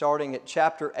starting at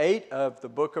chapter 8 of the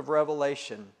book of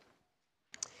Revelation.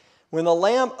 When the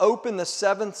Lamb opened the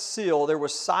seventh seal, there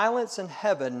was silence in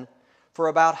heaven for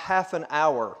about half an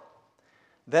hour.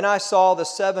 Then I saw the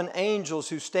seven angels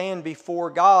who stand before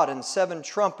God, and seven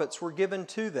trumpets were given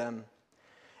to them.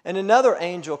 And another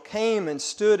angel came and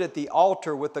stood at the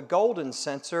altar with a golden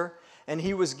censer, and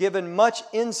he was given much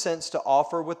incense to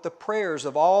offer with the prayers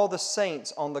of all the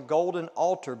saints on the golden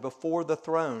altar before the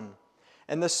throne.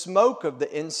 And the smoke of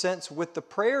the incense with the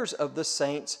prayers of the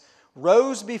saints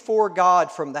rose before God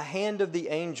from the hand of the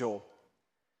angel.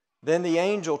 Then the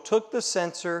angel took the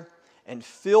censer and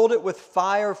filled it with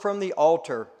fire from the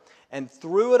altar and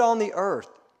threw it on the earth.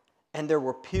 And there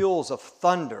were peals of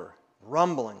thunder,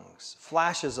 rumblings,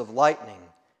 flashes of lightning,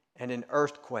 and an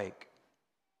earthquake.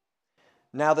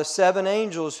 Now the seven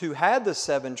angels who had the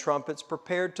seven trumpets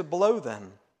prepared to blow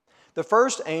them. The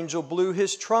first angel blew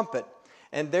his trumpet,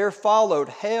 and there followed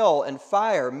hail and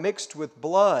fire mixed with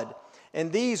blood,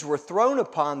 and these were thrown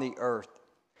upon the earth.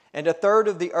 And a third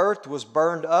of the earth was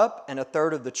burned up, and a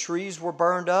third of the trees were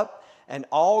burned up, and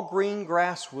all green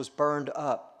grass was burned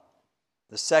up.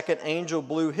 The second angel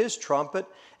blew his trumpet,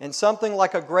 and something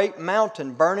like a great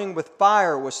mountain burning with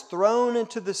fire was thrown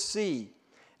into the sea,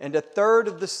 and a third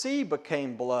of the sea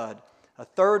became blood. A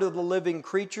third of the living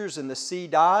creatures in the sea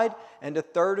died, and a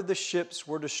third of the ships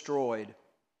were destroyed.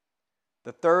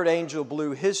 The third angel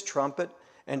blew his trumpet,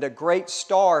 and a great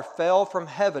star fell from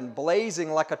heaven,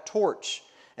 blazing like a torch,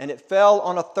 and it fell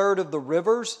on a third of the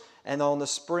rivers and on the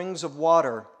springs of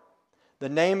water. The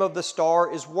name of the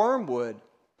star is Wormwood.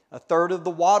 A third of the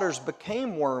waters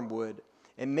became wormwood,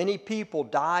 and many people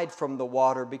died from the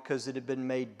water because it had been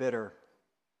made bitter.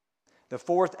 The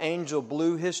fourth angel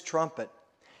blew his trumpet,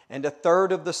 and a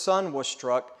third of the sun was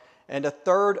struck, and a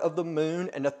third of the moon,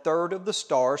 and a third of the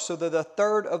stars, so that a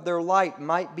third of their light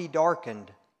might be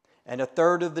darkened, and a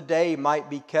third of the day might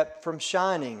be kept from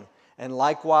shining, and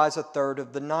likewise a third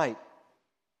of the night.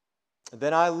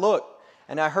 Then I looked,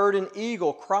 and I heard an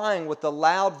eagle crying with a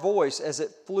loud voice as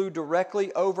it flew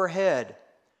directly overhead,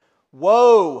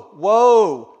 "Woe,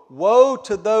 woe, woe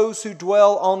to those who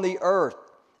dwell on the earth,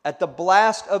 at the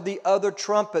blast of the other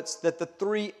trumpets that the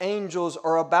three angels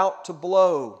are about to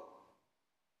blow."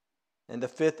 And the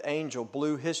fifth angel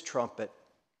blew his trumpet.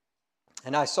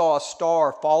 And I saw a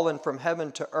star fallen from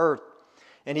heaven to earth,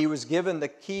 and he was given the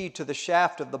key to the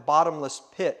shaft of the bottomless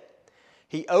pit.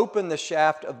 He opened the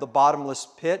shaft of the bottomless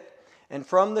pit, and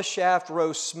from the shaft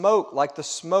rose smoke like the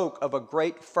smoke of a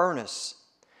great furnace.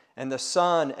 And the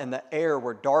sun and the air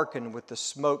were darkened with the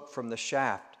smoke from the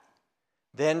shaft.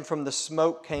 Then from the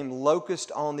smoke came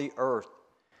locusts on the earth,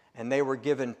 and they were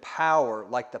given power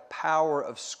like the power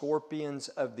of scorpions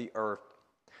of the earth.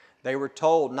 They were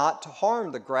told not to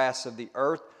harm the grass of the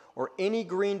earth or any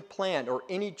green plant or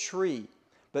any tree,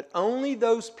 but only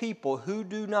those people who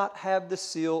do not have the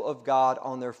seal of God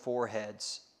on their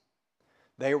foreheads.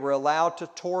 They were allowed to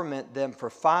torment them for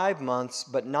 5 months,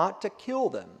 but not to kill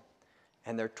them.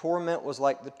 And their torment was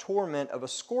like the torment of a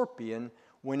scorpion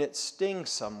when it stings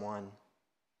someone.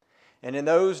 And in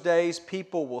those days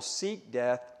people will seek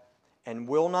death and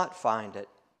will not find it.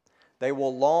 They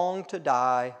will long to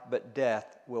die, but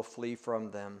death will flee from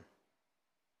them.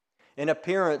 In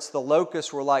appearance, the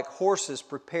locusts were like horses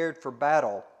prepared for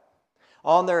battle.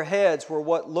 On their heads were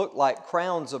what looked like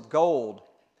crowns of gold.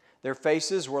 Their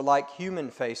faces were like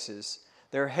human faces,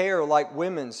 their hair like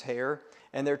women's hair,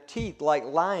 and their teeth like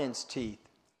lions' teeth.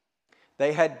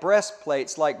 They had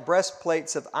breastplates like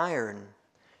breastplates of iron,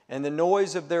 and the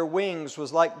noise of their wings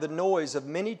was like the noise of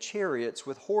many chariots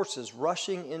with horses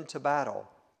rushing into battle.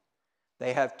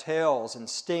 They have tails and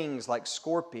stings like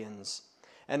scorpions,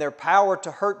 and their power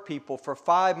to hurt people for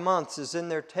 5 months is in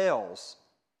their tails.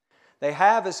 They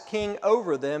have as king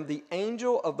over them the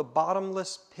angel of the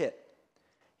bottomless pit.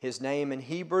 His name in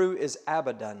Hebrew is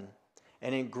Abaddon,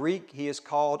 and in Greek he is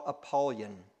called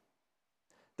Apollyon.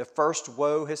 The first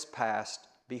woe has passed.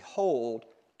 Behold,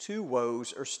 2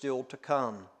 woes are still to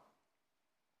come.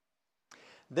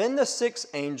 Then the sixth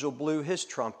angel blew his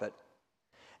trumpet,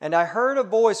 and I heard a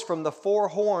voice from the 4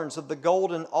 horns of the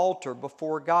golden altar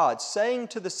before God, saying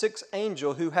to the sixth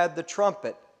angel who had the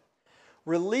trumpet,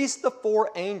 "Release the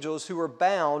 4 angels who are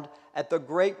bound at the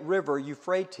great river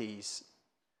Euphrates."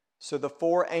 So the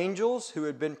 4 angels who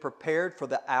had been prepared for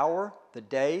the hour, the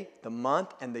day, the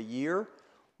month, and the year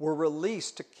were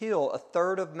released to kill a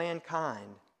third of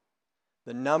mankind.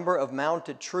 The number of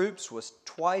mounted troops was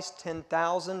twice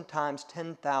 10,000 times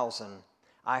 10,000.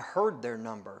 I heard their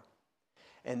number.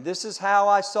 And this is how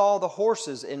I saw the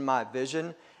horses in my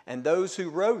vision and those who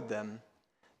rode them.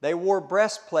 They wore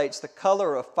breastplates the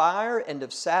color of fire and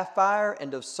of sapphire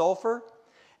and of sulfur,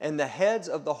 and the heads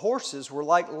of the horses were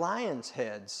like lions'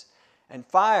 heads, and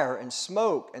fire and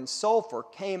smoke and sulfur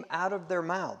came out of their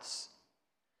mouths.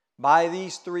 By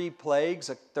these 3 plagues,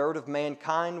 a third of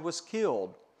mankind was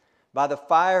killed, by the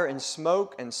fire and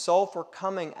smoke and sulfur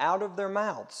coming out of their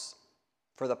mouths.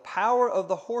 For the power of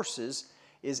the horses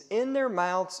is in their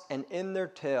mouths and in their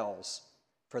tails,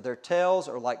 for their tails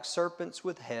are like serpents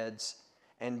with heads,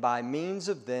 and by means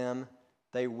of them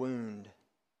they wound.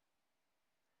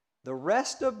 The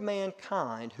rest of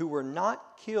mankind who were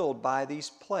not killed by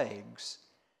these plagues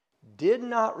did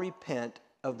not repent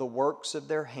of the works of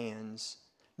their hands,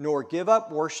 nor give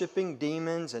up worshiping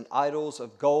demons and idols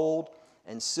of gold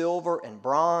and silver and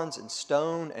bronze and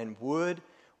stone and wood,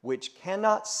 which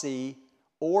cannot see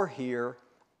or hear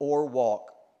or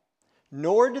walk.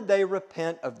 Nor did they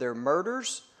repent of their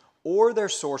murders or their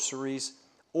sorceries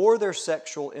or their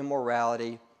sexual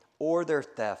immorality or their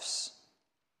thefts.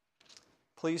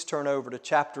 Please turn over to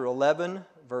chapter 11,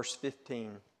 verse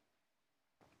 15.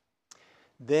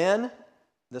 Then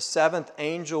the 7th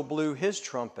angel blew his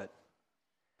trumpet,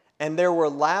 and there were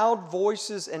loud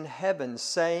voices in heaven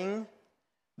saying,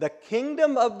 "The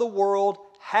kingdom of the world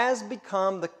has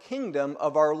become the kingdom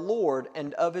of our Lord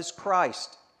and of his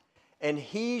Christ, and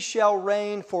he shall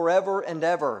reign forever and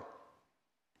ever."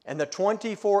 And the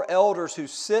 24 elders who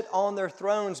sit on their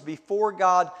thrones before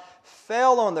God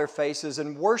fell on their faces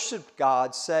and worshiped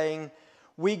God, saying,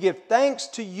 "We give thanks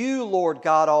to you, Lord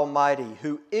God Almighty,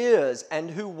 who is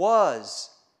and who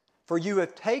was, for you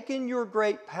have taken your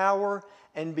great power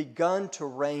and begun to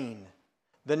reign.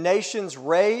 The nations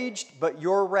raged, but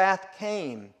your wrath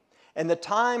came, and the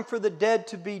time for the dead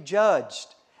to be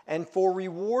judged, and for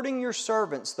rewarding your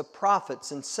servants, the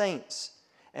prophets and saints,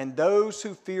 and those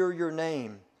who fear your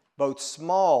name, both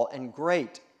small and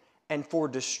great, and for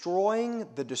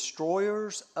destroying the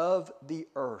destroyers of the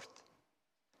earth."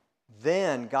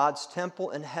 Then God's temple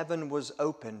in heaven was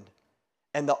opened,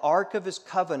 and the ark of his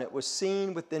covenant was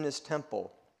seen within his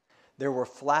temple. There were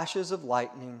flashes of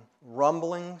lightning,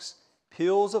 rumblings,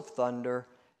 peals of thunder,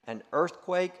 an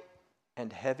earthquake,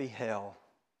 and heavy hail.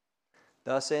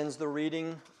 Thus ends the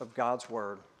reading of God's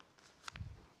word.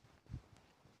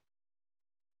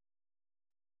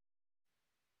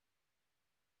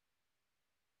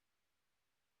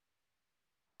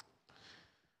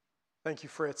 Thank you,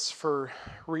 Fritz, for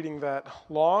reading that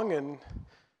long and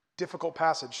difficult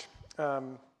passage.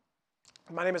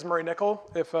 My name is Murray Nickel.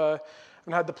 If I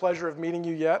haven't had the pleasure of meeting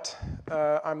you yet,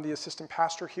 I'm the assistant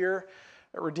pastor here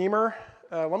at Redeemer.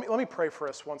 Let me pray for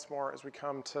us once more as we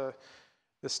come to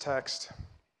this text.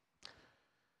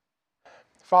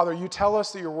 Father, you tell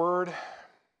us that your word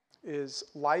is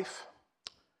life,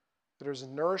 that there's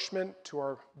nourishment to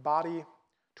our body,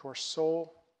 to our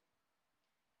soul.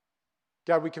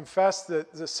 God, we confess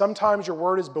that sometimes your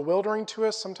word is bewildering to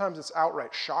us, sometimes it's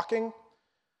outright shocking.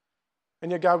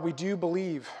 And yet, God, we do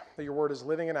believe that your word is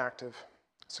living and active.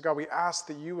 So, God, we ask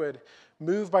that you would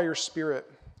move by your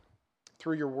Spirit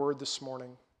through your word this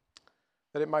morning,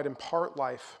 that it might impart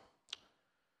life.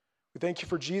 We thank you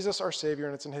for Jesus, our Savior,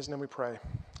 and it's in his name we pray.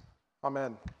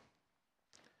 Amen.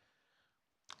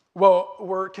 Well,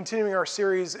 we're continuing our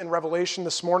series in Revelation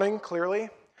this morning,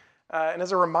 clearly. And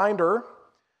as a reminder,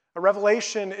 a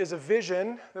revelation is a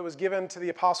vision that was given to the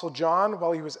Apostle John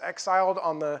while he was exiled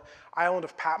on the island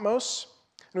of Patmos.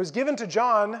 And it was given to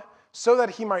John so that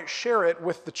he might share it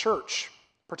with the church,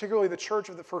 particularly the church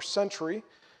of the first century.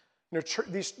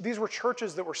 These were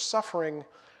churches that were suffering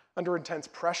under intense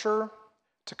pressure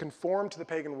to conform to the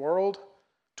pagan world,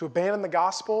 to abandon the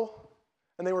gospel,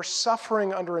 and they were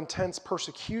suffering under intense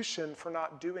persecution for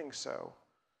not doing so.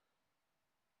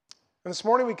 And this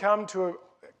morning we come to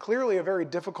clearly a very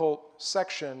difficult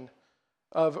section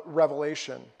of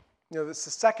Revelation. It's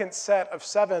the second set of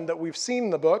 7 that we've seen in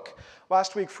the book.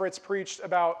 Last week, Fritz preached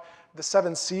about the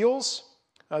 7 seals.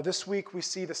 This week, we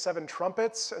see the 7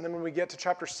 trumpets. And then when we get to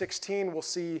chapter 16, we'll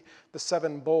see the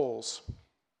 7 bowls.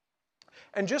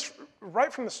 And just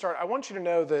right from the start, I want you to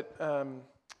know that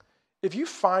if you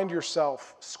find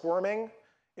yourself squirming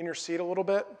in your seat a little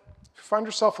bit, if you find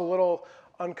yourself a little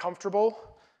uncomfortable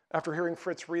after hearing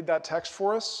Fritz read that text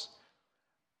for us,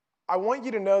 I want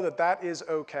you to know that that is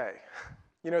okay.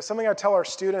 Something I tell our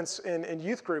students in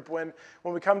youth group when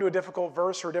we come to a difficult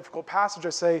verse or a difficult passage, I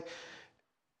say,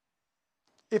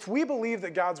 if we believe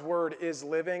that God's word is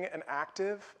living and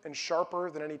active and sharper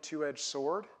than any two-edged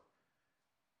sword,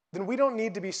 then we don't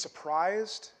need to be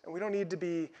surprised and we don't need to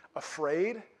be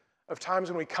afraid of times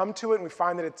when we come to it and we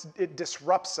find that it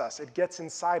disrupts us, it gets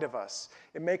inside of us,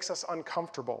 it makes us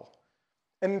uncomfortable.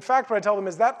 And in fact, what I tell them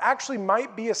is that actually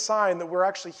might be a sign that we're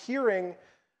actually hearing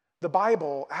the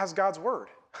Bible as God's word.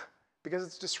 because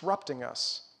it's disrupting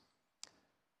us.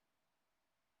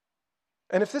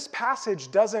 And if this passage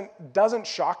doesn't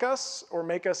shock us or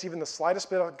make us even the slightest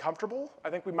bit uncomfortable, I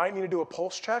think we might need to do a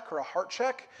pulse check or a heart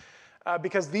check,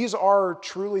 because these are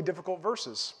truly difficult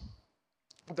verses.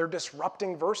 They're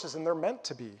disrupting verses, and they're meant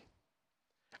to be.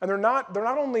 And they're not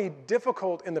only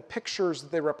difficult in the pictures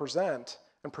that they represent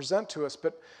and present to us,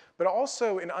 but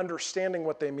also in understanding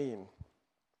what they mean.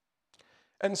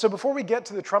 And so before we get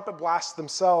to the trumpet blasts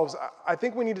themselves, I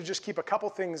think we need to just keep a couple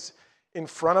things in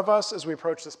front of us as we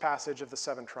approach this passage of the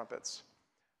seven trumpets.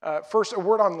 First, a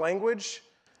word on language.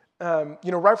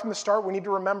 Right from the start, we need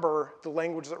to remember the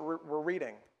language that we're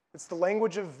reading. It's the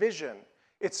language of vision.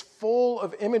 It's full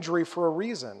of imagery for a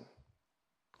reason.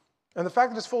 And the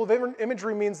fact that it's full of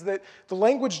imagery means that the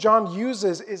language John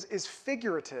uses is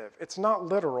figurative. It's not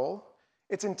literal.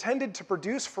 It's intended to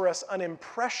produce for us an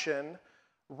impression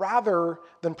rather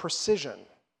than precision.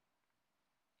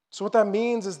 So what that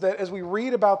means is that as we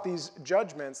read about these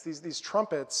judgments, these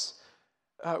trumpets,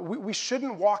 we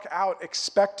shouldn't walk out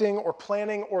expecting or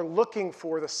planning or looking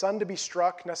for the sun to be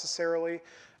struck necessarily,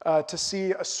 to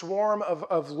see a swarm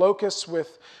of locusts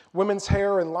with women's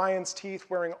hair and lions' teeth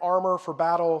wearing armor for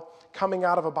battle coming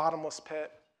out of a bottomless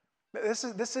pit.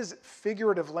 This is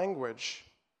figurative language.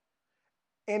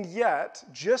 And yet,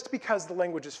 just because the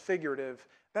language is figurative,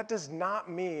 that does not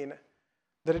mean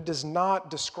that it does not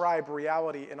describe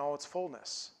reality in all its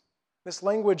fullness. This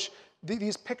language,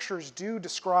 these pictures do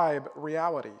describe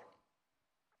reality.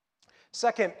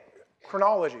 Second,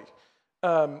 chronology.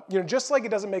 Just like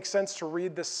it doesn't make sense to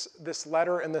read this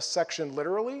letter and this section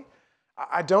literally,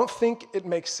 I don't think it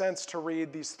makes sense to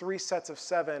read these three sets of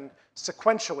seven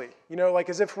sequentially. Like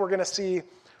as if we're going to see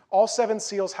all seven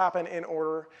seals happen in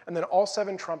order, and then all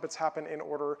seven trumpets happen in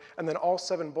order, and then all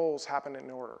seven bowls happen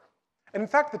in order. And in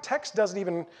fact, the text doesn't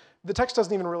even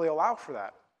really allow for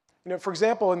that. For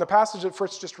example, in the passage that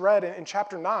Fritz just read in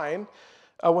chapter 9,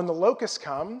 when the locusts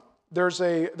come, there's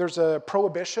a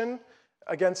prohibition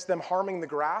against them harming the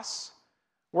grass,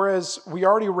 whereas we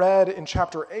already read in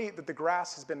chapter 8 that the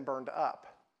grass has been burned up.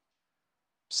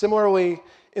 Similarly,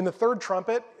 in the third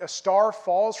trumpet, a star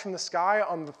falls from the sky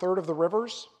on the third of the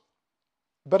rivers,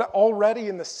 but already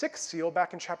in the sixth seal,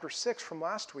 back in chapter 6 from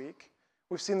last week,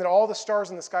 we've seen that all the stars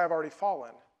in the sky have already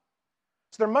fallen.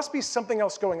 So there must be something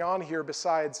else going on here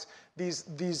besides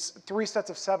these three sets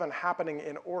of seven happening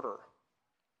in order.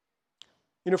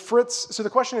 Fritz, so the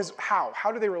question is how?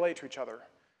 How do they relate to each other?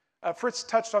 Fritz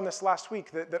touched on this last week,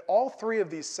 that all three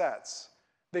of these sets,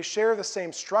 they share the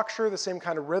same structure, the same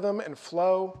kind of rhythm and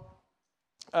flow.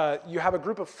 You have a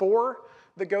group of four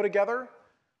that go together,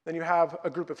 then you have a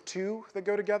group of two that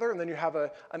go together, and then you have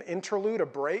an interlude, a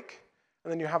break,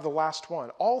 and then you have the last one.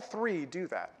 All three do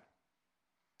that.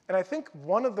 And I think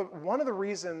one of the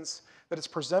reasons that it's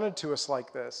presented to us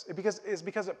like this is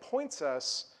because it points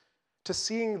us to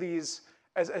seeing these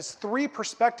as three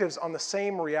perspectives on the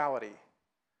same reality.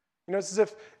 It's as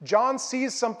if John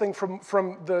sees something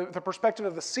from the perspective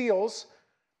of the seals,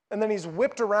 and then he's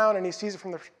whipped around and he sees it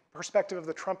from the perspective of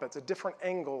the trumpets, a different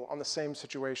angle on the same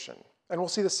situation. And we'll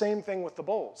see the same thing with the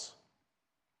bowls.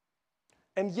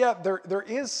 And yet there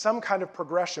is some kind of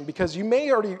progression, because you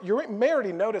may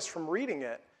already notice from reading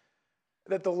it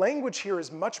that the language here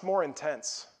is much more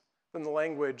intense than the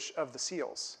language of the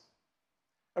seals.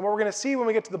 And what we're going to see when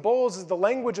we get to the bowls is the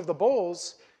language of the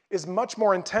bowls is much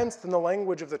more intense than the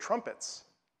language of the trumpets.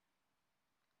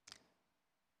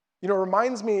 It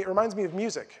reminds me of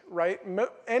music, right?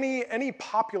 Any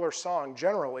popular song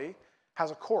generally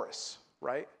has a chorus,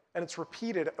 right? And it's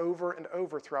repeated over and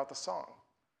over throughout the song.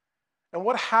 And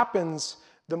what happens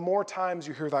the more times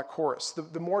you hear that chorus,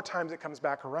 the more times it comes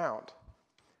back around?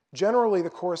 Generally, the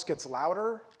chorus gets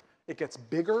louder, it gets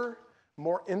bigger,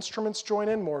 more instruments join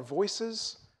in, more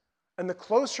voices. And the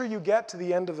closer you get to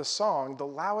the end of the song, the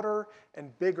louder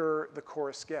and bigger the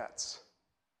chorus gets.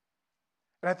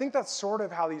 And I think that's sort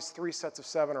of how these three sets of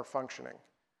seven are functioning.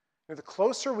 The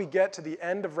closer we get to the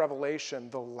end of Revelation,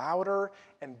 the louder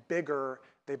and bigger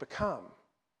they become.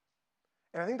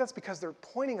 And I think that's because they're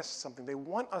pointing us to something. They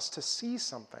want us to see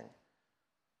something.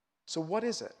 So what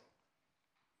is it?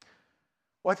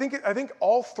 Well, I think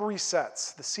all three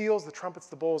sets, the seals, the trumpets,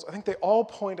 the bowls, I think they all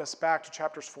point us back to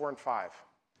chapters 4 and 5,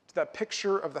 to that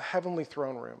picture of the heavenly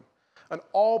throne room. An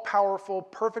all-powerful,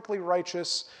 perfectly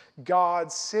righteous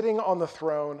God sitting on the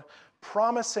throne,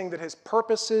 promising that his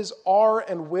purposes are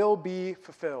and will be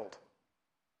fulfilled.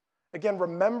 Again,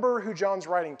 remember who John's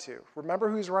writing to. Remember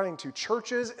who he's writing to.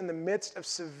 Churches in the midst of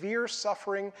severe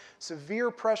suffering, severe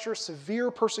pressure,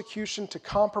 severe persecution, to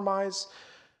compromise.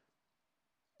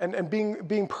 and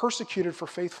being persecuted for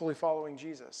faithfully following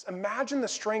Jesus. Imagine the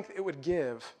strength it would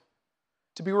give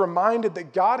to be reminded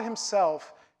that God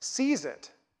himself sees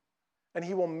it and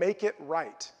he will make it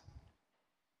right.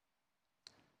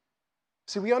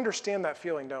 See, we understand that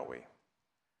feeling, don't we?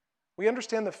 We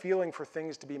understand the feeling for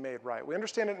things to be made right. We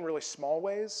understand it in really small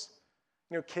ways.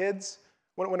 You know, kids,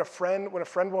 when a friend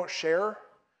won't share,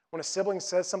 when a sibling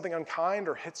says something unkind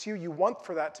or hits you, you want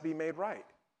for that to be made right.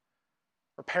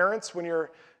 Or parents, when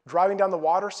you're driving down the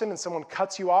Watterson and someone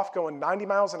cuts you off going 90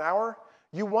 miles an hour,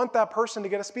 you want that person to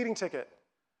get a speeding ticket.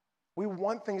 We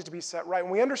want things to be set right.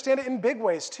 And we understand it in big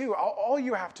ways too. All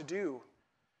you have to do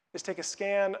is take a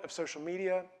scan of social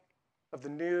media, of the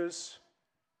news,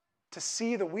 to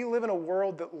see that we live in a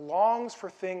world that longs for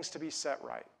things to be set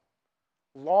right,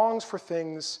 longs for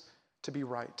things to be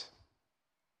right.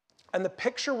 And the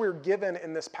picture we're given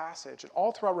in this passage and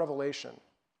all throughout Revelation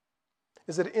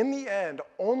is that in the end,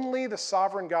 only the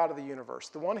sovereign God of the universe,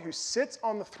 the one who sits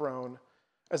on the throne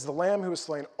as the Lamb who was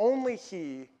slain, only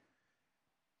he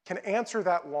can answer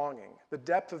that longing, the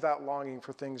depth of that longing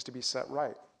for things to be set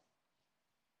right.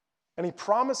 And he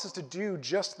promises to do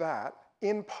just that,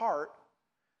 in part,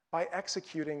 by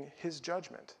executing his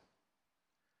judgment.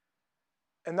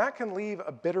 And that can leave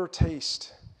a bitter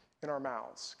taste in our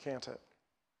mouths, can't it?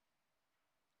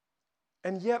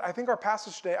 And yet, I think our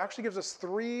passage today actually gives us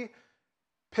three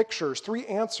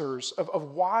answers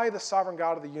of why the sovereign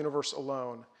God of the universe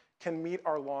alone can meet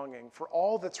our longing for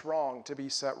all that's wrong to be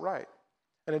set right.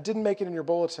 And it didn't make it in your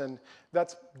bulletin.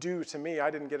 That's due to me. I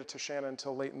didn't get it to Shanna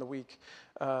until late in the week.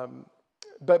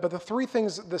 But the three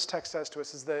things this text says to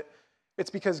us is that it's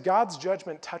because God's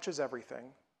judgment touches everything.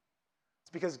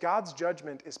 It's because God's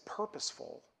judgment is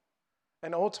purposeful.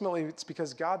 And ultimately, it's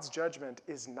because God's judgment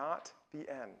is not the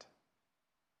end.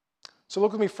 So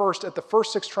look with me first at the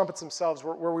first six trumpets themselves,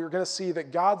 where we're going to see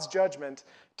that God's judgment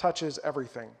touches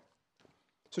everything.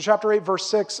 So chapter 8, verse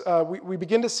 6, we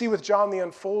begin to see with John the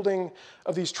unfolding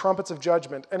of these trumpets of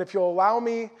judgment. And if you'll allow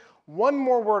me one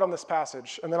more word on this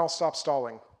passage, and then I'll stop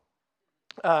stalling.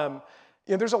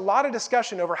 There's a lot of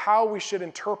discussion over how we should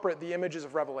interpret the images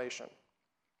of Revelation.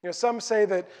 Some say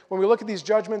that when we look at these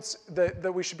judgments,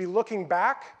 that we should be looking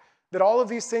back, that all of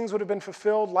these things would have been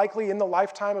fulfilled likely in the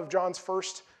lifetime of John's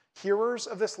first hearers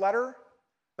of this letter.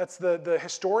 That's the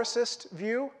historicist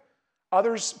view.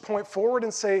 Others point forward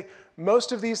and say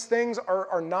most of these things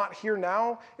are not here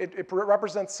now. It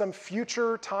represents some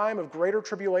future time of greater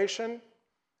tribulation,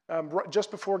 just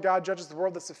before God judges the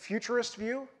world. That's the futurist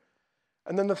view.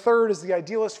 And then the third is the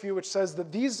idealist view, which says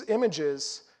that these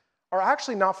images are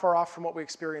actually not far off from what we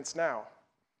experience now,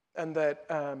 and that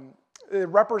it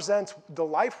represents the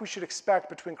life we should expect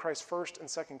between Christ's first and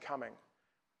second coming.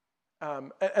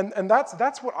 And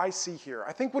that's what I see here.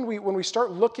 I think when we start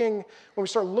looking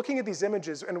at these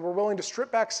images and we're willing to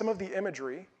strip back some of the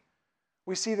imagery,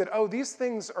 we see that, these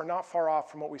things are not far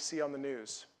off from what we see on the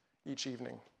news each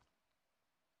evening.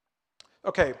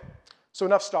 Okay, so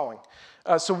enough stalling.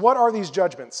 So what are these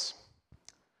judgments?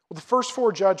 Well, the first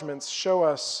four judgments show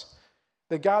us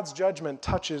that God's judgment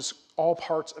touches all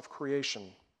parts of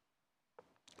creation.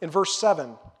 In verse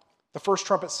 7, the first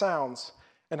trumpet sounds,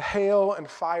 and hail and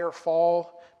fire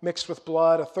fall, mixed with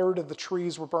blood. A third of the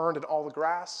trees were burned and all the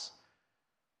grass.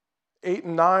 8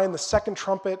 and 9, the second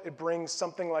trumpet, it brings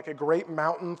something like a great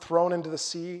mountain thrown into the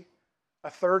sea. A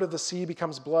third of the sea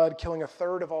becomes blood, killing a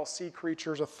third of all sea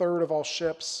creatures, a third of all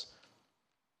ships.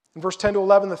 In verse 10 to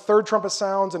 11, the third trumpet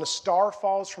sounds, and a star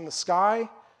falls from the sky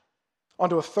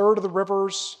onto a third of the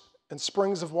rivers and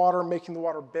springs of water, making the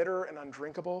water bitter and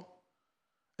undrinkable.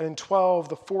 And in 12,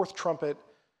 the fourth trumpet,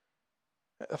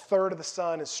 a third of the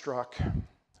sun is struck.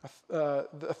 A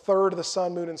third of the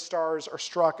sun, moon, and stars are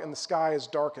struck, and the sky is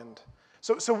darkened.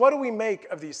 So what do we make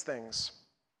of these things?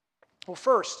 Well,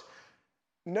 first,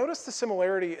 notice the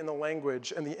similarity in the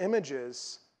language and the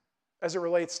images as it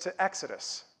relates to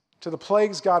Exodus, to the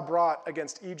plagues God brought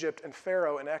against Egypt and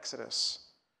Pharaoh in Exodus.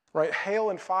 Right? Hail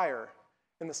and fire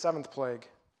in the seventh plague.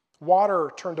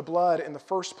 Water turned to blood in the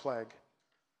first plague.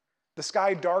 The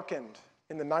sky darkened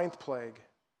in the ninth plague.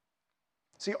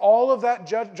 See, all of that,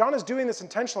 John is doing this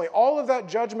intentionally, all of that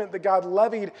judgment that God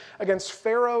levied against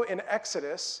Pharaoh in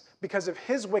Exodus because of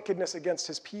his wickedness against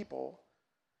his people,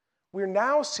 we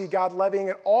now see God levying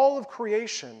at all of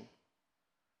creation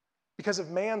because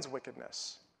of man's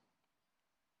wickedness.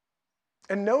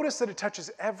 And notice that it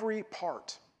touches every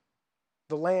part: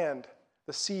 the land,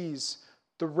 the seas,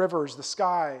 the rivers, the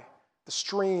sky, the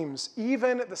streams,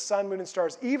 even the sun, moon, and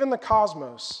stars, even the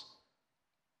cosmos.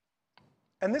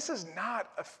 And this is not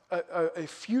a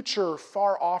future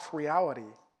far-off reality.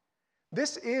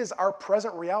 This is our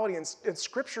present reality, and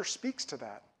Scripture speaks to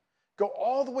that. Go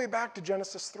all the way back to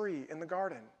Genesis 3 in the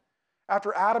garden.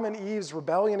 After Adam and Eve's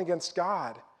rebellion against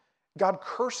God, God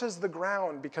curses the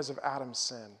ground because of Adam's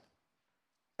sin.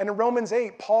 And in Romans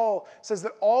 8, Paul says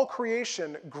that all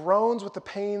creation groans with the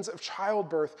pains of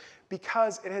childbirth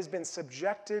because it has been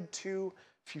subjected to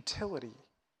futility.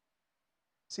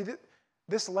 See,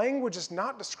 this language is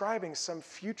not describing some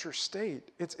future state.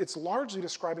 It's largely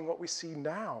describing what we see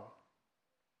now.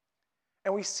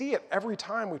 And we see it every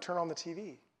time we turn on the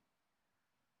TV.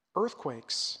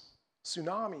 Earthquakes,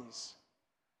 tsunamis,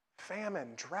 famine,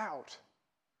 drought,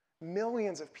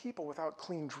 millions of people without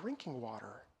clean drinking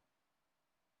water.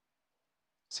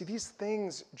 See, these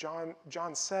things,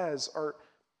 John says, are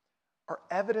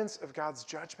evidence of God's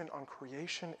judgment on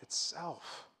creation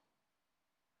itself.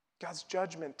 God's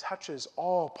judgment touches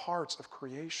all parts of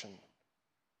creation.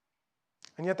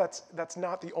 And yet that's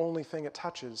not the only thing it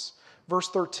touches. Verse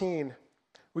 13,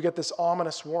 we get this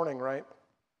ominous warning, right?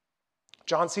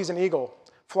 John sees an eagle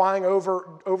flying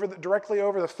directly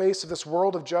over the face of this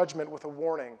world of judgment with a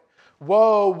warning.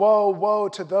 Woe, woe, woe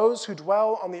to those who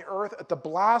dwell on the earth at the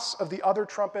blasts of the other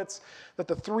trumpets that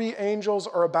the three angels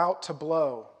are about to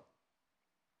blow.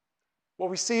 What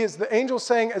we see is the angel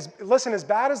saying, listen, as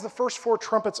bad as the first four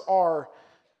trumpets are,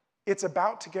 it's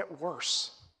about to get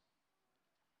worse.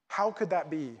 How could that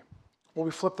be? Well,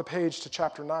 we flip the page to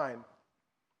chapter 9,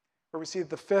 where we see that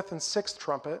the fifth and sixth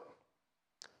trumpet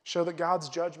show that God's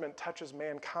judgment touches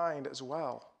mankind as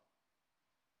well.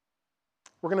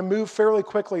 We're going to move fairly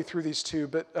quickly through these two,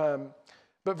 but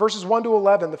verses 1 to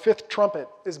 11, the fifth trumpet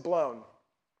is blown.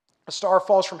 A star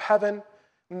falls from heaven,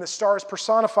 and the star is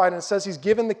personified, and it says he's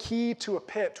given the key to a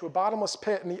pit, to a bottomless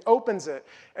pit, and he opens it,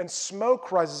 and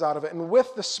smoke rises out of it. And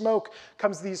with the smoke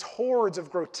comes these hordes of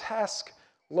grotesque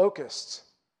locusts,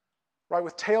 right?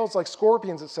 With tails like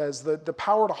scorpions, it says, the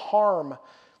power to harm,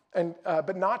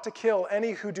 but not to kill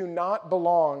any who do not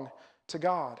belong to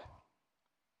God.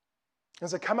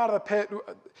 As they come out of the pit,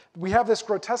 we have this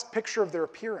grotesque picture of their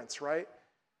appearance, right?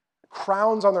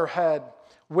 Crowns on their head,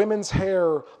 women's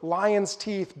hair, lion's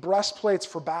teeth, breastplates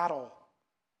for battle.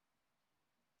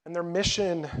 And their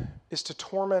mission is to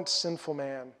torment sinful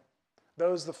man,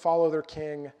 those that follow their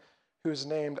king, who is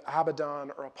named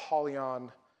Abaddon or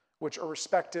Apollyon, which are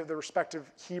the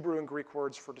respective Hebrew and Greek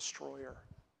words for destroyer.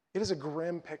 It is a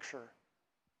grim picture.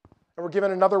 And we're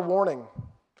given another warning.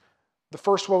 The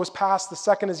first woe is past, the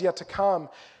second is yet to come.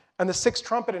 And the sixth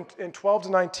trumpet in 12 to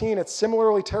 19, it's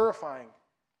similarly terrifying.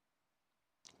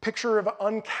 Picture of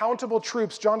uncountable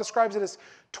troops. John describes it as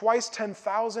twice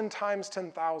 10,000 times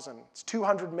 10,000. It's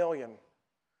 200 million.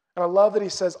 And I love that he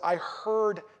says, I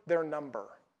heard their number.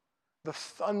 The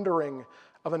thundering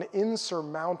of an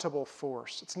insurmountable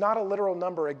force. It's not a literal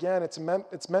number. Again, it's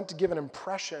meant to give an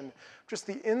impression of just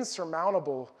the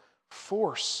insurmountable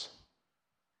force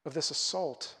of this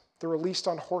assault. They're released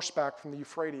on horseback from the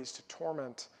Euphrates to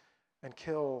torment and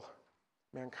kill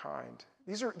mankind.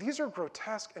 These are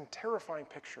grotesque and terrifying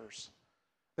pictures.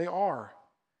 They are.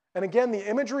 And again, the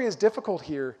imagery is difficult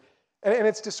here, and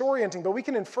it's disorienting, but we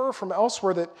can infer from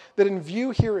elsewhere that in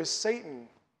view here is Satan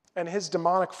and his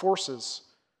demonic forces.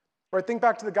 Right? Think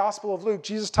back to the Gospel of Luke.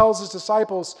 Jesus tells his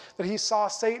disciples that he saw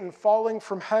Satan falling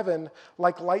from heaven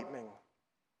like lightning,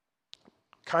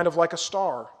 kind of like a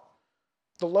star.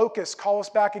 The locusts call us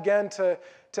back again to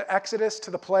Exodus, to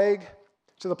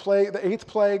the eighth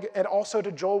plague, and also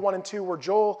to Joel 1 and 2, where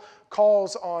Joel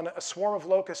calls on a swarm of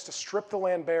locusts to strip the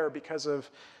land bare because of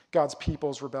God's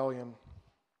people's rebellion.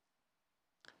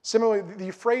 Similarly, the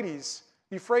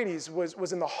Euphrates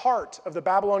was in the heart of the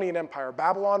Babylonian Empire.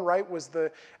 Babylon, right, was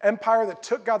the empire that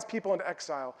took God's people into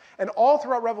exile. And all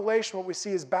throughout Revelation, what we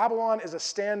see is Babylon is a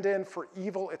stand-in for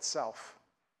evil itself.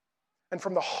 And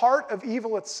from the heart of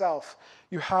evil itself,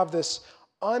 you have this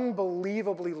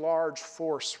unbelievably large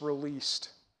force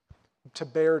released to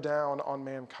bear down on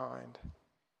mankind.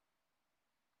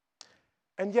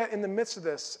 And yet, in the midst of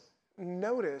this,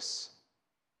 notice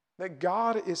that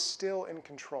God is still in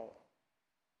control.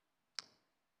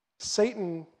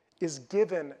 Satan is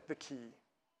given the key.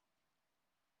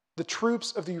 The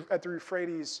troops at the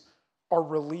Euphrates are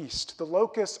released. The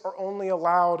locusts are only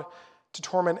allowed to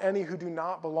torment any who do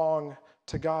not belong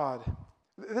to God.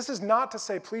 This is not to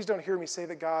say, please don't hear me say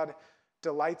that God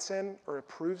delights in or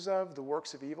approves of the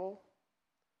works of evil.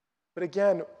 But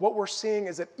again, what we're seeing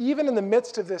is that even in the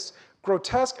midst of this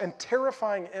grotesque and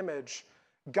terrifying image,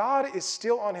 God is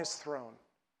still on his throne.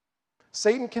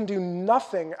 Satan can do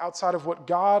nothing outside of what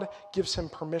God gives him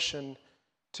permission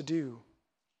to do.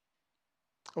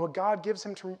 And what God gives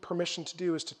him permission to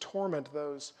do is to torment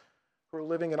those who are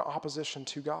living in opposition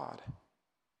to God.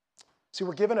 See,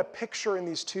 we're given a picture in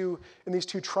these two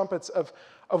trumpets of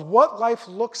what life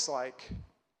looks like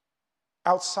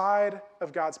outside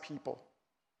of God's people.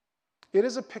 It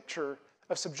is a picture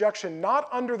of subjection, not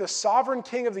under the sovereign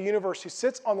king of the universe who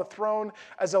sits on the throne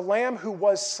as a lamb who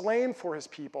was slain for his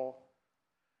people,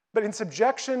 but in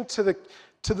subjection to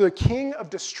the king of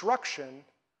destruction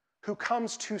who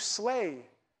comes to slay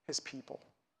his people.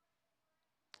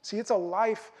 See, it's a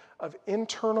life of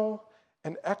internal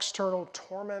and external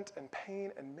torment and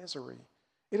pain and misery.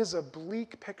 It is a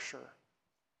bleak picture.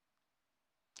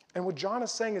 And what John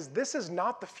is saying is this is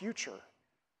not the future.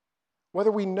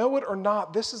 Whether we know it or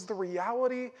not, this is the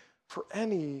reality for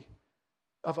any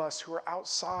of us who are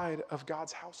outside of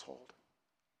God's household.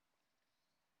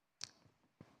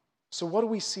 So what do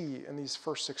we see in these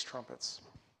first 6 trumpets?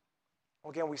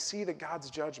 Well, again, we see that God's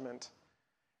judgment,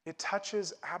 it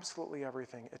touches absolutely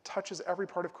everything. It touches every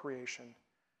part of creation,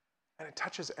 and it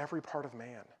touches every part of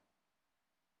man.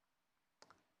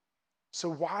 So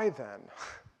why then?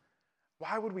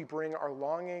 Why would we bring our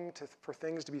longing for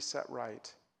things to be set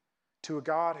right to a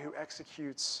God who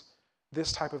executes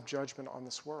this type of judgment on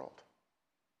this world?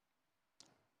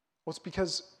 Well, it's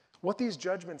because what these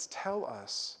judgments tell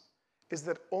us is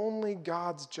that only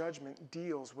God's judgment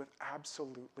deals with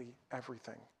absolutely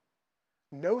everything.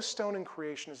 No stone in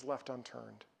creation is left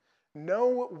unturned.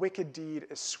 No wicked deed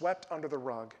is swept under the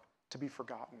rug to be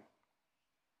forgotten.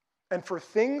 And for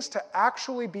things to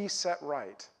actually be set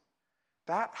right,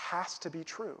 that has to be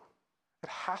true. It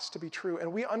has to be true.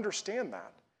 And we understand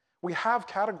that. We have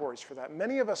categories for that.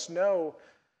 Many of us know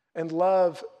and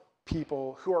love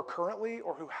people who are currently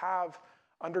or who have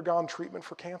undergone treatment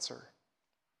for cancer.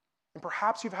 And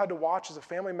perhaps you've had to watch as a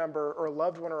family member or a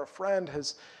loved one or a friend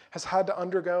has had to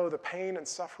undergo the pain and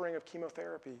suffering of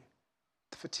chemotherapy,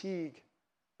 the fatigue,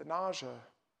 the nausea,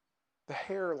 the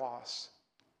hair loss.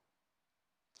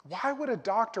 Why would a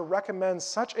doctor recommend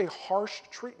such a harsh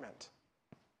treatment?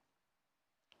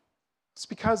 It's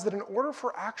because that in order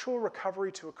for actual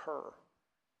recovery to occur,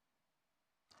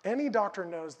 any doctor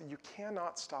knows that you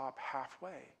cannot stop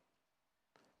halfway.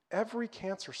 Every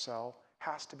cancer cell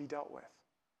has to be dealt with.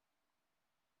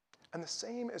 And the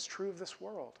same is true of this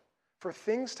world. For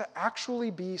things to actually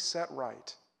be set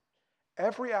right,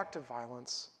 every act of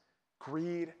violence,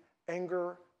 greed,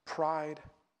 anger, pride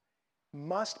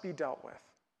must be dealt with.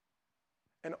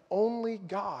 And only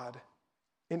God,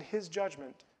 in his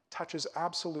judgment, touches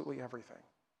absolutely everything.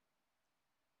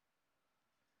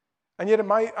 And yet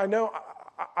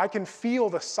I can feel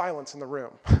the silence in the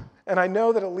room. And I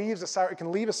know that it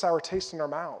can leave a sour taste in our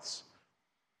mouths.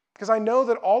 Because I know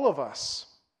that all of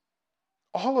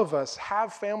us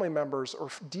have family members or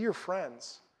dear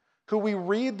friends who we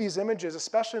read these images,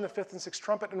 especially in the 5th and 6th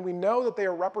trumpet, and we know that they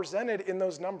are represented in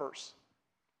those numbers.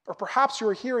 Or perhaps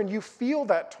you're here and you feel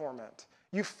that torment.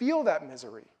 You feel that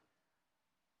misery.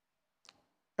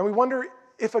 And we wonder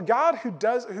if a God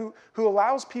who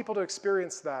allows people to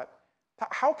experience that,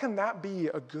 how can that be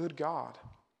a good God?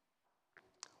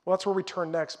 Well, that's where we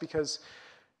turn next, because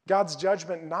God's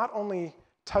judgment not only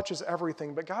touches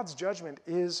everything, but God's judgment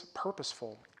is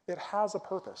purposeful. It has a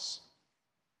purpose.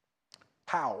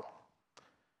 How?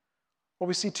 Well,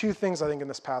 we see 2 things, I think, in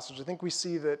this passage. I think we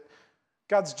see that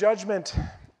God's judgment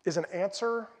is an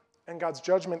answer, and God's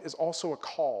judgment is also a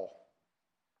call.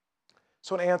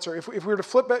 So an answer. If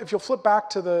you'll flip back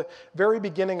to the very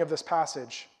beginning of this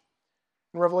passage,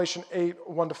 in Revelation 8,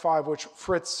 1-5, which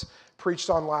Fritz preached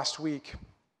on last week,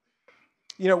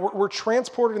 we're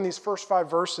transported in these first 5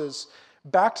 verses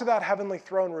back to that heavenly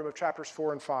throne room of chapters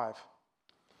 4 and 5.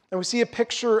 And we see a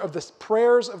picture of the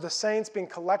prayers of the saints being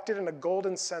collected in a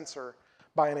golden censer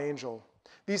by an angel.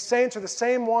 These saints are the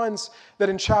same ones that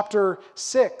in chapter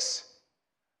 6,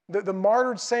 the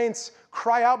martyred saints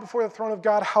cry out before the throne of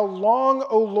God, "How long,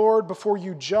 O Lord, before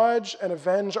you judge and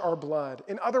avenge our blood?"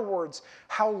 In other words,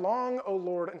 how long, O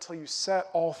Lord, until you set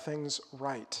all things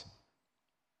right?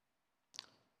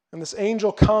 And this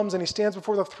angel comes and he stands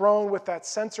before the throne with that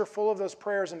censer full of those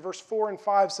prayers. And verse 4 and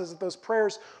 5 says that those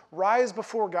prayers rise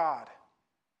before God.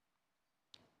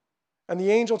 And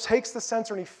the angel takes the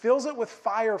censer and he fills it with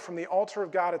fire from the altar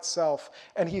of God itself,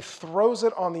 and he throws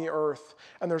it on the earth.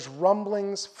 And there's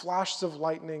rumblings, flashes of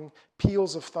lightning,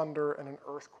 peals of thunder, and an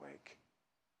earthquake.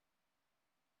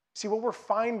 See, what we're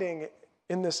finding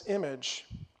in this image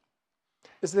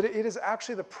is that it is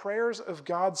actually the prayers of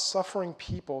God's suffering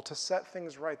people to set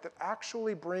things right that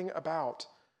actually bring about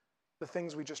the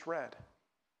things we just read.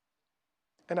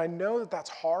 And I know that that's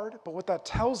hard, but what that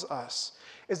tells us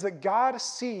is that God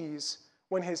sees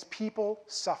when his people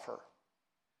suffer.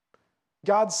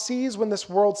 God sees when this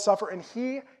world suffers, and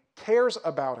he cares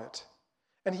about it.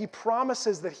 And he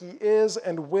promises that he is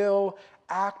and will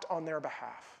act on their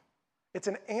behalf. It's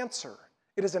an answer.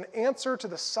 It is an answer to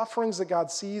the sufferings that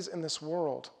God sees in this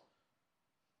world.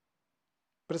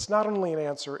 But it's not only an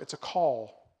answer, it's a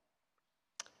call.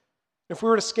 If we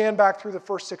were to scan back through the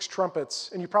first 6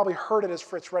 trumpets, and you probably heard it as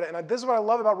Fritz read it, and this is what I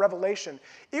love about Revelation,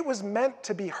 it was meant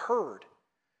to be heard.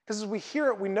 Because as we hear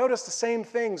it, we notice the same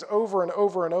things over and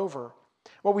over and over.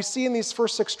 What we see in these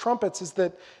first 6 trumpets is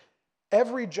that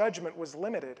every judgment was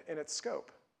limited in its scope.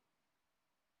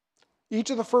 Each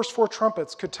of the first 4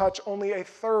 trumpets could touch only a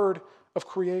third of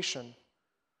creation.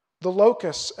 The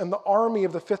locusts and the army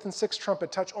of the 5th and 6th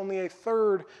trumpet touch only a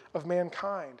third of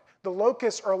mankind. The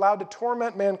locusts are allowed to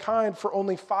torment mankind for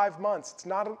only 5 months. It's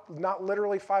not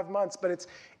literally 5 months, but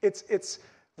it's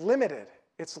limited.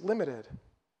 It's limited.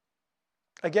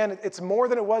 Again, it's more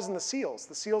than it was in the seals.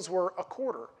 The seals were a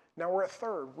quarter. Now we're a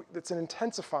third. It's an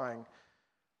intensifying.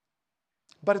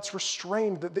 But it's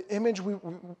restrained. The image,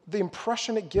 the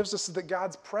impression it gives us is that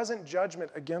God's present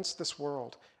judgment against this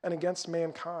world and against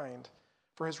mankind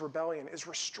for his rebellion is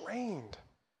restrained.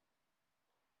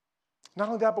 Not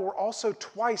only that, but we're also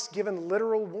twice given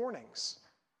literal warnings.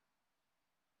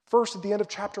 First, at the end of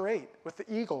chapter 8 with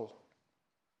the eagle,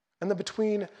 and then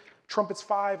between trumpets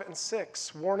 5 and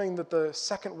 6, warning that the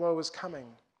second woe is coming.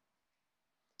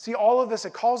 See, all of this,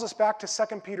 it calls us back to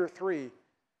 2 Peter 3,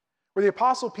 where the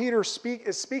Apostle Peter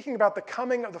is speaking about the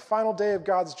coming of the final day of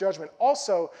God's judgment,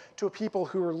 also to a people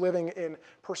who are living in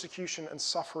persecution and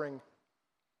suffering.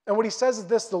 And what he says is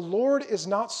this: the Lord is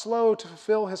not slow to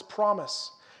fulfill his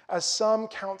promise, as some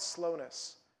count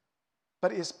slowness,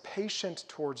 but is patient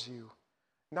towards you,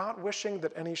 not wishing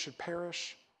that any should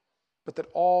perish, but that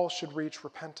all should reach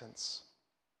repentance.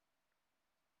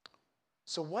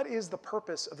 So what is the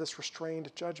purpose of this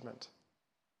restrained judgment?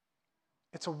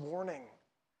 It's a warning.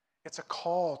 It's a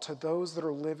call to those that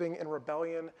are living in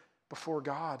rebellion before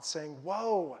God, saying,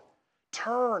 "Whoa,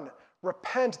 turn,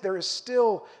 repent, there is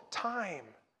still time."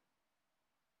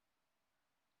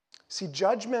 See,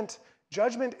 judgment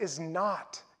is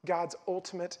not God's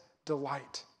ultimate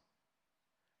delight.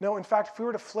 No, in fact, if we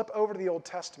were to flip over to the Old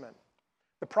Testament,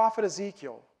 the prophet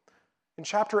Ezekiel, in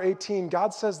chapter 18,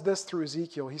 God says this through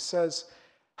Ezekiel. He says,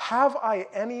 "Have I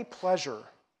any pleasure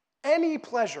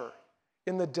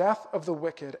in the death of the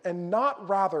wicked, and not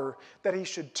rather that he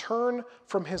should turn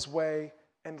from his way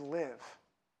and live?"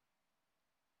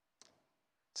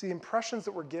 See, the impressions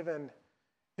that were given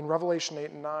in Revelation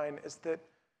 8 and 9 is that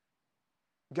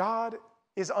God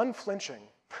is unflinching.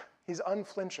 He's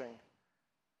unflinching.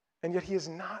 And yet he is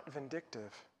not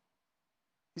vindictive.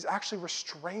 He's actually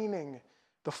restraining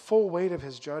the full weight of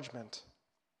his judgment,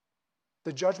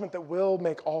 the judgment that will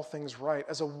make all things right,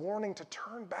 as a warning to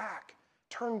turn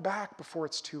back before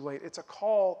it's too late. It's a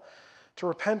call to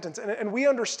repentance. And we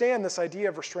understand this idea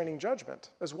of restraining judgment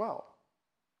as well.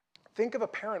 Think of a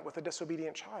parent with a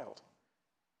disobedient child.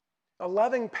 A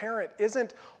loving parent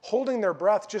isn't holding their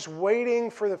breath, just waiting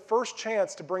for the first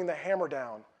chance to bring the hammer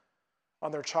down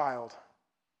on their child.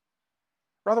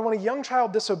 Rather, when a young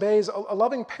child disobeys, a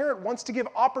loving parent wants to give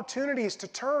opportunities to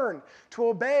turn, to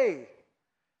obey.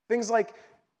 Things like,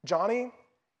 "Johnny,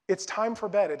 it's time for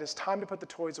bed. It is time to put the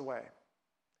toys away.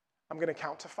 I'm going to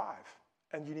count to 5,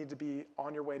 and you need to be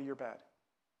on your way to your bed."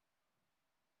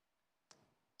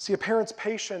 See, a parent's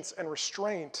patience and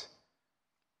restraint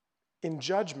in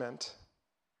judgment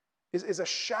is a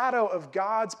shadow of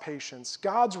God's patience,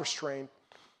 God's restraint,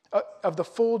 of the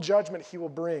full judgment he will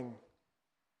bring.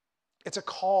 It's a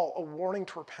call, a warning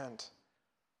to repent,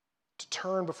 to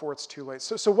turn before it's too late.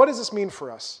 So what does this mean for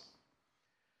us?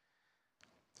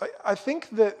 I think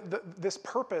that this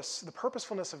purpose, the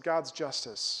purposefulness of God's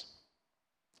justice,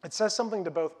 it says something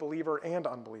to both believer and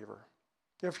unbeliever.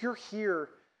 If you're here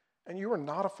and you are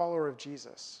not a follower of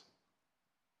Jesus,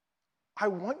 I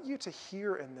want you to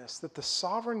hear in this that the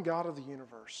sovereign God of the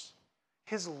universe,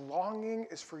 his longing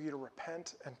is for you to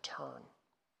repent and turn.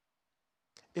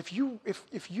 If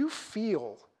you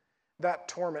feel that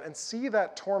torment and see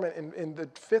that torment in the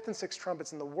 5th and 6th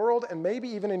trumpets in the world, and maybe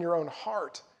even in your own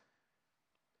heart,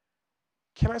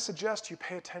 can I suggest you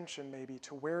pay attention maybe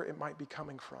to where it might be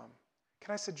coming from?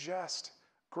 Can I suggest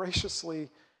graciously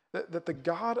that the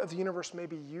God of the universe may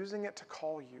be using it to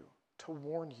call you, to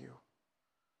warn you,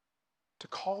 to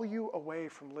call you away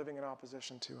from living in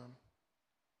opposition to him?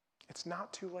 It's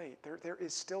not too late. There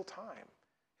is still time.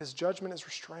 His judgment is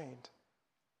restrained.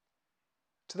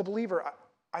 To the believer,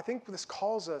 I think this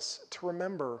calls us to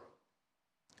remember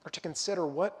or to consider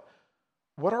what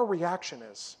our reaction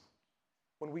is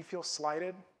when we feel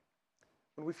slighted,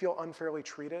 when we feel unfairly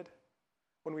treated,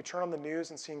 when we turn on the news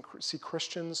and see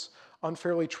Christians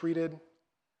unfairly treated,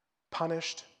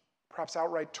 punished, perhaps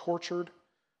outright tortured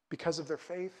because of their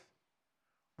faith,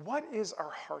 what is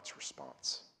our heart's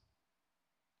response?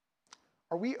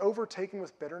 Are we overtaken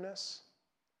with bitterness?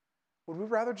 Would we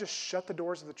rather just shut the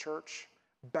doors of the church,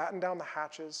 batten down the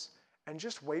hatches, and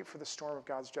just wait for the storm of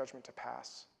God's judgment to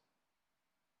pass?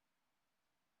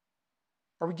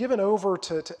 Are we given over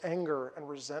to anger and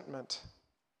resentment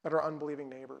at our unbelieving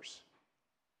neighbors?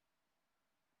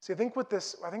 See, I think what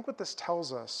this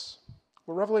tells us,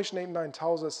 what Revelation 8 and 9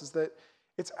 tells us, is that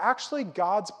it's actually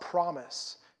God's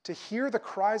promise to hear the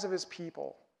cries of his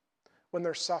people when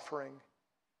they're suffering.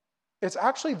 It's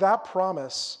actually that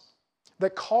promise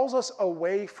that calls us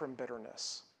away from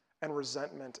bitterness and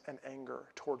resentment and anger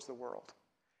towards the world.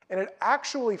 And it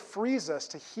actually frees us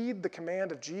to heed the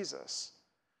command of Jesus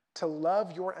to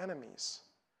love your enemies,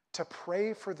 to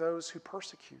pray for those who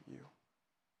persecute you.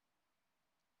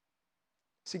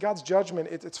 See, God's judgment,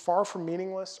 it's far from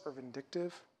meaningless or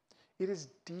vindictive. It is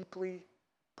deeply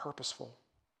purposeful.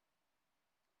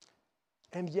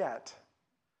 And yet,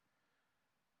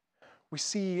 we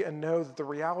see and know that the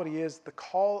reality is the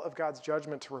call of God's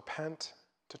judgment to repent,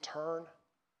 to turn,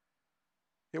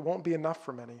 it won't be enough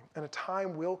for many. And a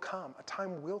time will come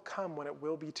when it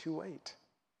will be too late.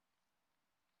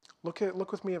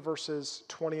 Look with me at verses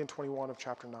 20 and 21 of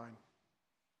chapter 9.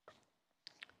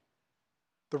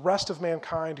 The rest of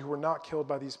mankind who were not killed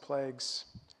by these plagues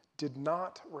did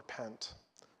not repent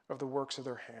of the works of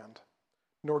their hand,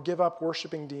 nor give up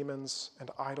worshiping demons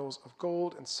and idols of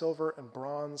gold and silver and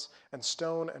bronze and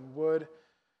stone and wood,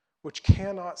 which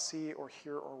cannot see or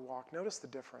hear or walk. Notice the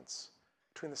difference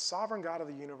between the sovereign God of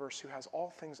the universe who has all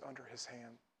things under his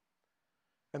hand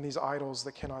and these idols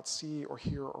that cannot see or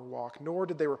hear or walk. Nor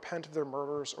did they repent of their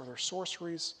murders or their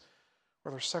sorceries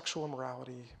or their sexual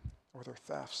immorality or their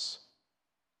thefts.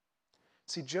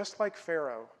 See, just like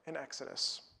Pharaoh in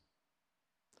Exodus,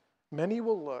 many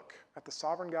will look at the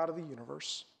sovereign God of the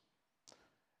universe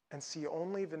and see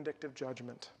only vindictive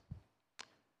judgment,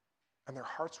 and their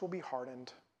hearts will be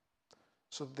hardened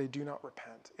so that they do not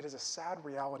repent. It is a sad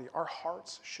reality. Our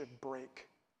hearts should break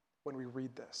when we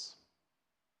read this.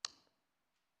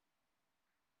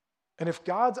 And if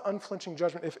God's unflinching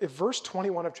judgment, if verse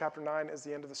 21 of chapter 9 is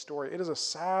the end of the story, it is a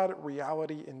sad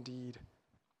reality indeed.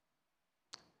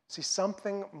 See,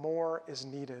 something more is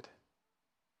needed.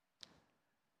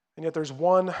 And yet there's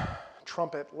one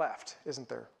trumpet left, isn't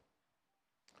there?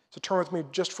 So turn with me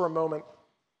just for a moment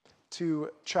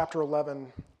to chapter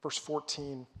 11, verse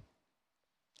 14,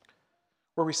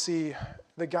 where we see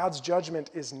that God's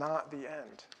judgment is not the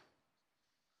end.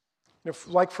 You know,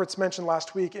 like Fritz mentioned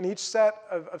last week, in each set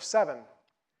of seven,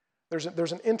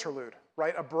 there's an interlude,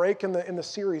 right? A break in the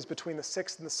series between the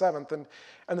sixth and the seventh. And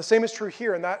the same is true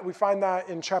here, and that we find that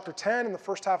in chapter 10 and the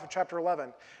first half of chapter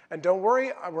 11. And don't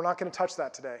worry, we're not going to touch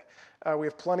that today. We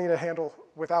have plenty to handle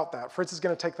without that. Fritz is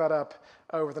going to take that up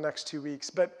over the next 2 weeks.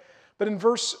 But in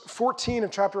verse 14 of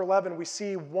chapter 11, we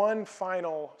see one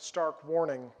final stark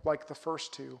warning like the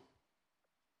first two.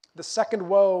 The second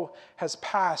woe has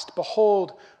passed.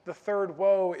 Behold, the third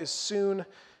woe is soon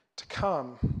to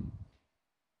come.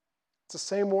 It's the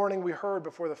same warning we heard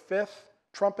before the fifth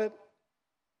trumpet,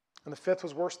 and the fifth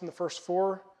was worse than the first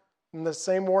four, and the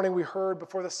same warning we heard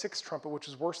before the sixth trumpet, which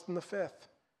is worse than the fifth.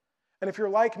 And if you're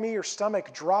like me, your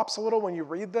stomach drops a little when you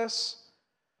read this,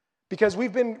 because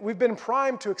we've been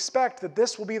primed to expect that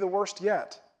this will be the worst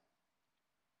yet.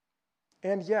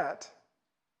 And yet,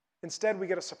 instead we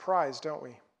get a surprise, don't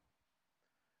we?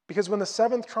 Because when the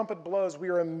seventh trumpet blows, we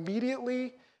are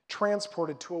immediately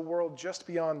transported to a world just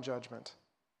beyond judgment.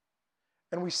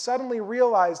 And we suddenly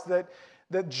realize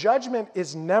that judgment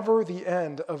is never the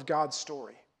end of God's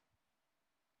story.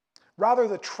 Rather,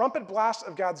 the trumpet blasts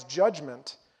of God's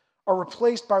judgment are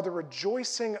replaced by the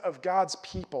rejoicing of God's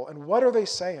people. And what are they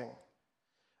saying?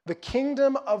 The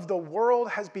kingdom of the world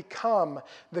has become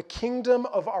the kingdom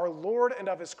of our Lord and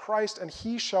of his Christ, and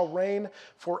he shall reign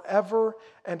forever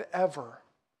and ever.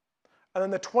 And then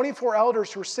the 24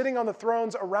 elders who are sitting on the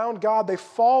thrones around God, they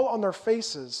fall on their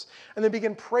faces and they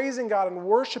begin praising God and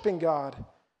worshiping God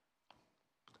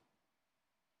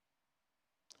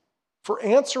for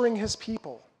answering his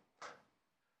people,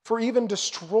 for even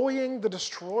destroying the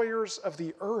destroyers of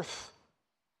the earth.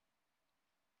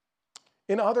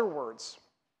 In other words,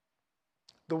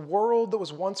 the world that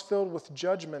was once filled with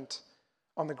judgment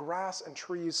on the grass and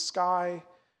trees, sky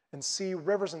and sea,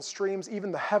 rivers and streams,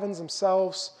 even the heavens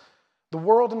themselves, the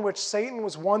world in which Satan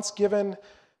was once given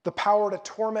the power to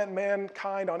torment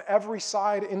mankind on every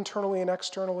side, internally and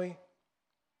externally.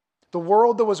 The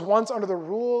world that was once under the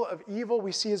rule of evil,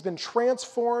 we see, has been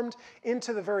transformed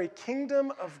into the very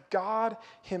kingdom of God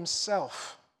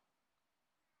himself.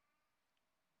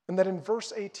 And that in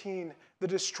verse 18, the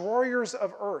destroyers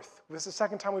of earth, this is the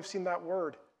second time we've seen that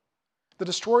word, the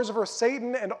destroyers of earth,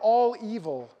 Satan and all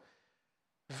evil,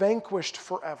 vanquished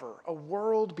forever, a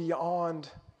world beyond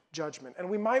judgment. And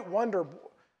we might wonder,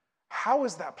 how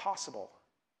is that possible?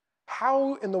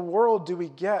 How in the world do we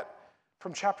get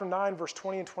from chapter 9, verse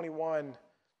 20 and 21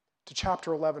 to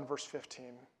chapter 11, verse 15?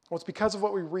 Well, it's because of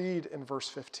what we read in verse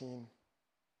 15.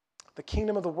 The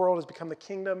kingdom of the world has become the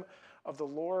kingdom of the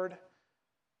Lord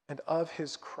and of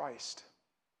his Christ.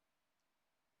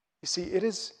 You see, it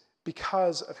is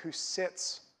because of who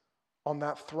sits on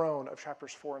that throne of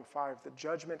chapters 4 and 5 that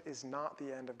judgment is not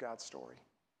the end of God's story.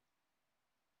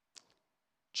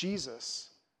 Jesus,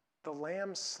 the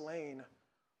Lamb slain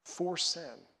for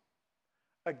sin,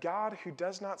 a God who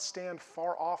does not stand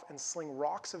far off and sling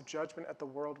rocks of judgment at the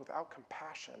world without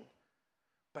compassion,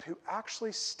 but who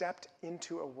actually stepped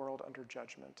into a world under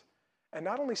judgment. And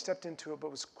not only stepped into it,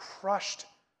 but was crushed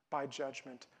by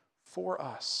judgment for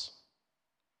us.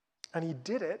 And he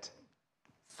did it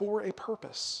for a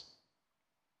purpose,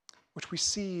 which we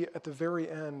see at the very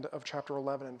end of chapter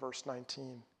 11 and verse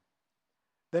 19.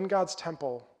 Then God's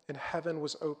temple in heaven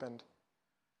was opened,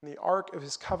 and the ark of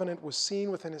his covenant was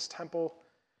seen within his temple.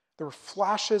 There were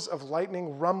flashes of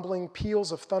lightning, rumbling,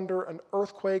 peals of thunder, an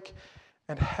earthquake,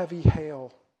 and heavy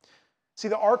hail. See,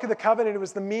 the Ark of the Covenant, it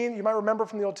was the means, you might remember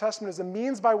from the Old Testament, is the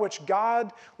means by which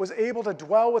God was able to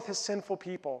dwell with his sinful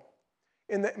people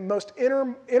in the most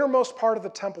innermost part of the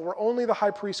temple where only the high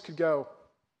priest could go.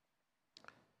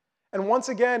 And once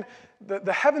again,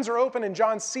 the heavens are open and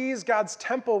John sees God's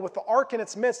temple with the ark in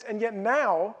its midst, and yet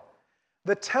now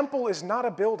the temple is not a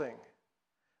building.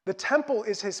 The temple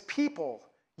is his people,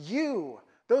 you,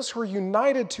 those who are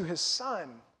united to his Son.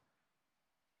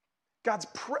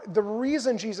 The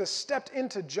reason Jesus stepped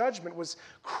into judgment, was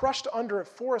crushed under it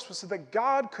for us, was so that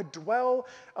God could dwell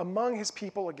among his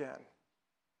people again.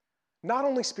 Not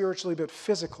only spiritually, but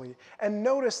physically. And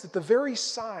notice that the very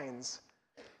signs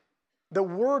that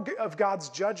were of God's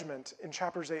judgment in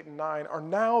chapters 8 and 9 are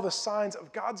now the signs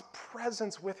of God's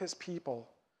presence with his people.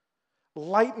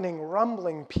 Lightning,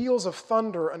 rumbling, peals of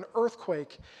thunder, an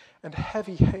earthquake, and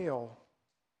heavy hail.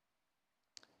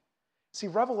 See,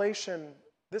 Revelation,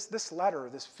 this letter,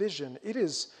 this vision, it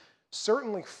is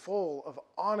certainly full of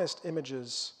honest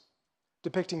images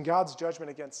depicting God's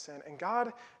judgment against sin. And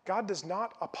God does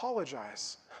not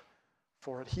apologize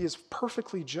for it. He is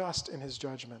perfectly just in his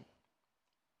judgment.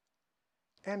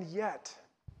 And yet,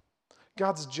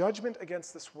 God's judgment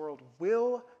against this world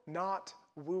will not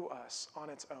woo us on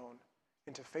its own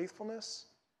into faithfulness.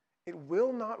 It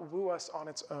will not woo us on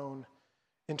its own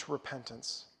into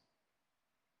repentance.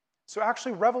 So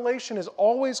actually, Revelation is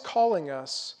always calling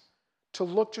us to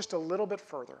look just a little bit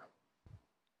further,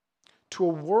 to a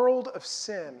world of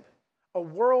sin, a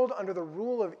world under the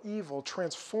rule of evil,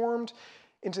 transformed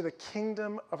into the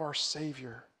kingdom of our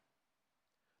Savior,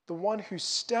 the one who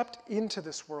stepped into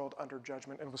this world under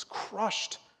judgment and was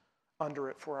crushed under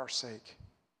it for our sake.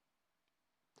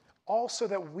 Also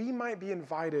that we might be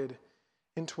invited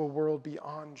into a world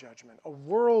beyond judgment, a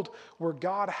world where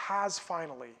God has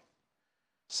finally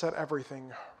set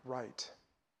everything right.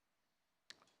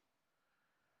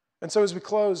 And so as we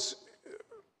close,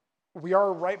 we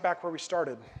are right back where we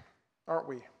started, aren't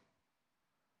we? You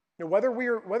know,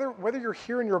 whether you're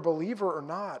here and you're a believer or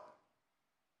not,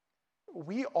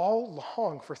 we all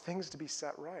long for things to be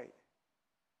set right.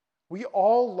 We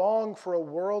all long for a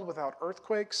world without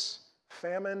earthquakes,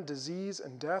 famine, disease,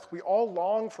 and death. We all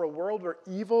long for a world where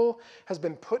evil has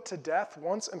been put to death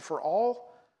once and for all.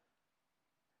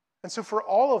 And so for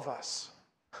all of us,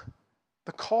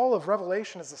 the call of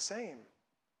Revelation is the same.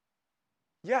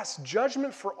 Yes,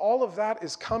 judgment for all of that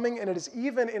is coming, and it is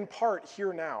even in part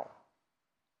here now.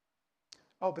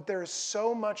 Oh, but there is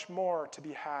so much more to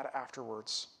be had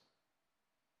afterwards.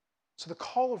 So the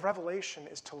call of Revelation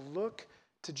is to look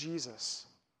to Jesus.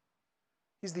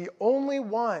 He's the only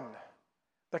one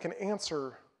that can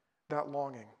answer that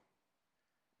longing.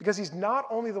 Because he's not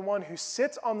only the one who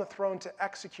sits on the throne to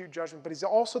execute judgment, but he's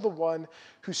also the one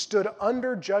who stood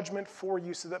under judgment for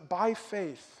you so that by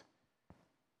faith,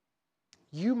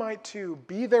 you might too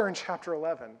be there in chapter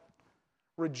 11,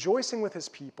 rejoicing with his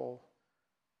people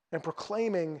and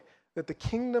proclaiming that the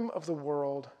kingdom of the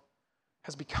world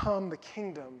has become the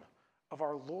kingdom of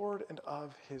our Lord and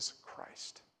of his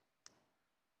Christ.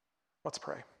 Let's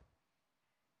pray.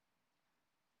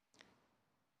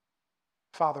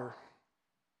 Father,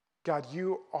 God,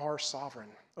 you are sovereign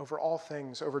over all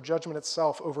things, over judgment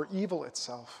itself, over evil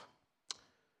itself.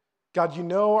 God, you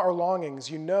know our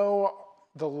longings. You know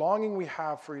the longing we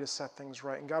have for you to set things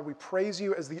right. And God, we praise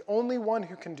you as the only one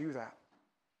who can do that.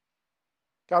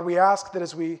 God, we ask that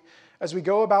as we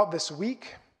go about this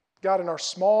week, God, in our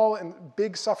small and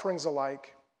big sufferings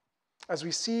alike, as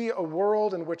we see a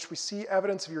world in which we see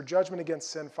evidence of your judgment against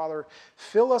sin, Father,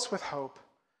 fill us with hope.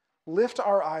 Lift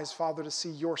our eyes, Father, to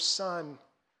see your Son,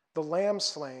 the Lamb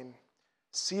slain,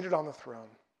 seated on the throne.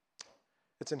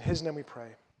 It's in his name we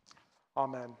pray.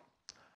 Amen.